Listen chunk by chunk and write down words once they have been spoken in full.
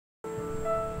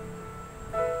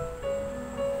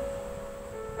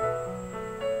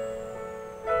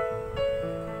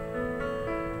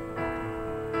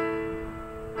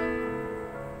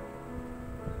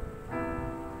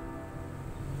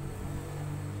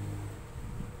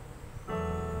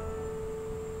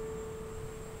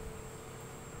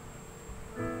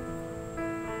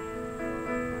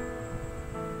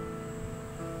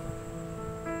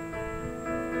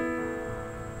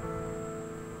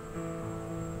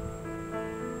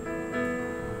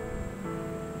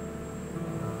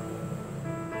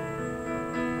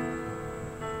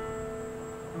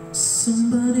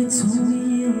Somebody told me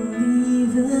you were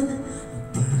leaving, I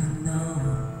didn't know.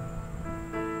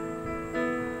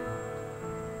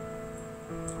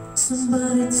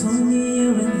 Somebody told me you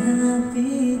were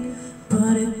happy,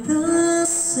 but it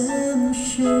doesn't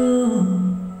show.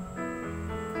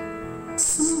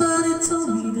 Somebody told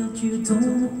me that you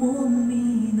don't want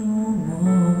me no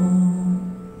more.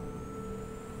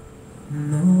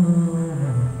 No.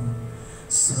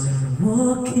 So you're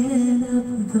walking out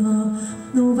the door.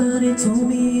 Nobody told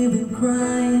me you've been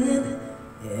crying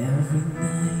every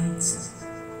night.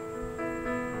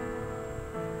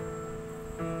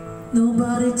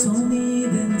 Nobody told me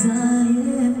you've been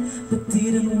dying, but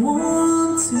didn't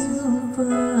want to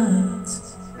fight.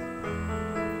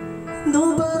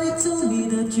 Nobody told me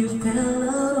that you fell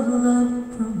out of love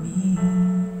from me.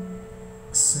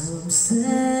 So I'm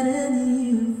setting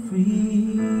you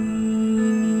free.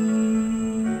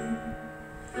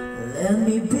 Let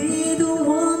me be the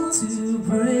one to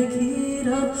break it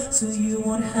up, so you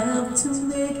won't have to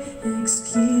make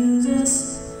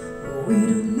excuses. We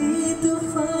don't need to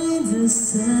find a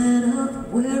setup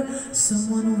where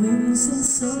someone wins and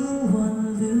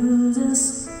someone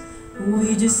loses.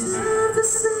 We just have to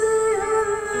say our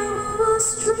love was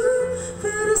true,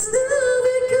 but it's still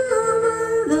become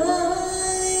a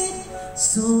lie.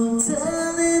 So I'm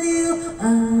telling you I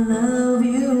love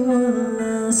you one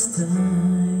last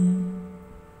time,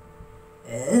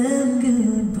 and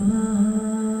goodbye.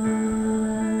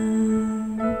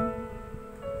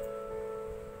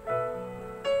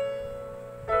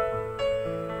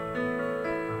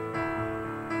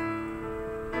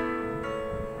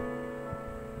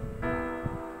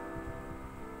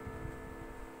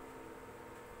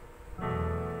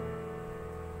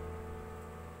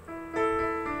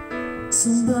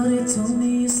 Somebody told me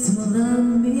you still love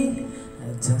me, I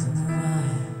don't know why.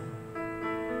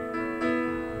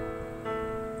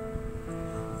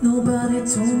 Nobody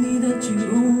told me that you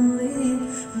only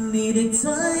needed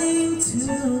time to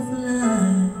fly.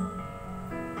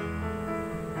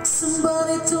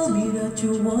 Somebody told me that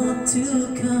you want to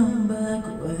come back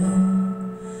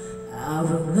when our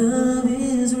love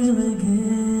is real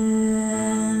again.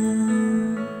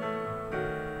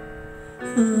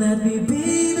 Let me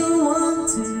be the one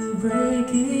to break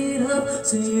it up,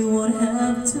 so you won't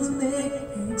have to make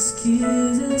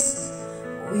excuses.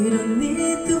 We don't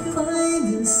need to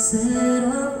find a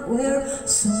setup where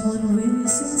someone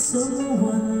wins and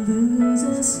someone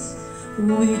loses.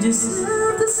 We just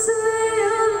have to say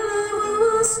our love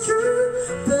was true,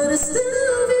 but it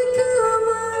still become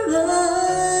a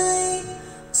lie.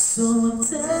 So I'm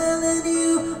telling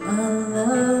you I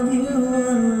love you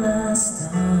one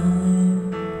last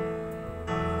time,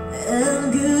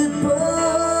 and goodbye.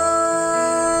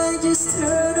 Just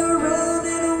turn around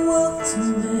and walk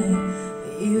away.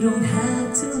 You don't have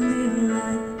to live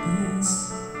like this.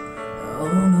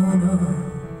 Oh no, no.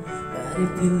 But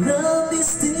if you love me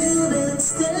still, then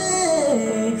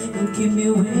stay. You'll keep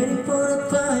me waiting for the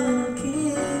final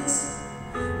kiss.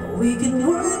 Or we can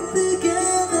work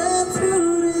together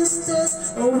through this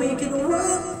test, or we can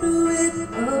work through it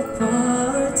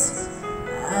apart.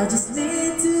 I just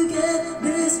need to get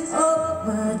this off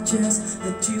my chest,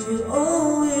 that you will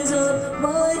always on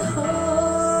my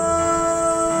heart.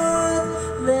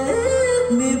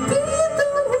 Let me be the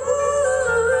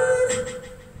one.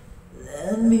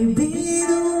 Let me be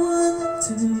the one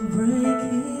to break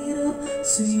it up,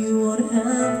 so you won't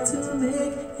have to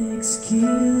make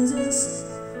excuses.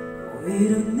 We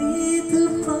don't need to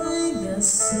find a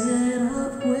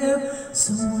setup where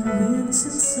someone wins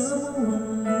and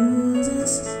someone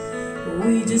loses.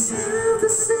 We just have to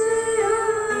say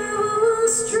our love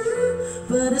was true,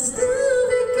 but it's still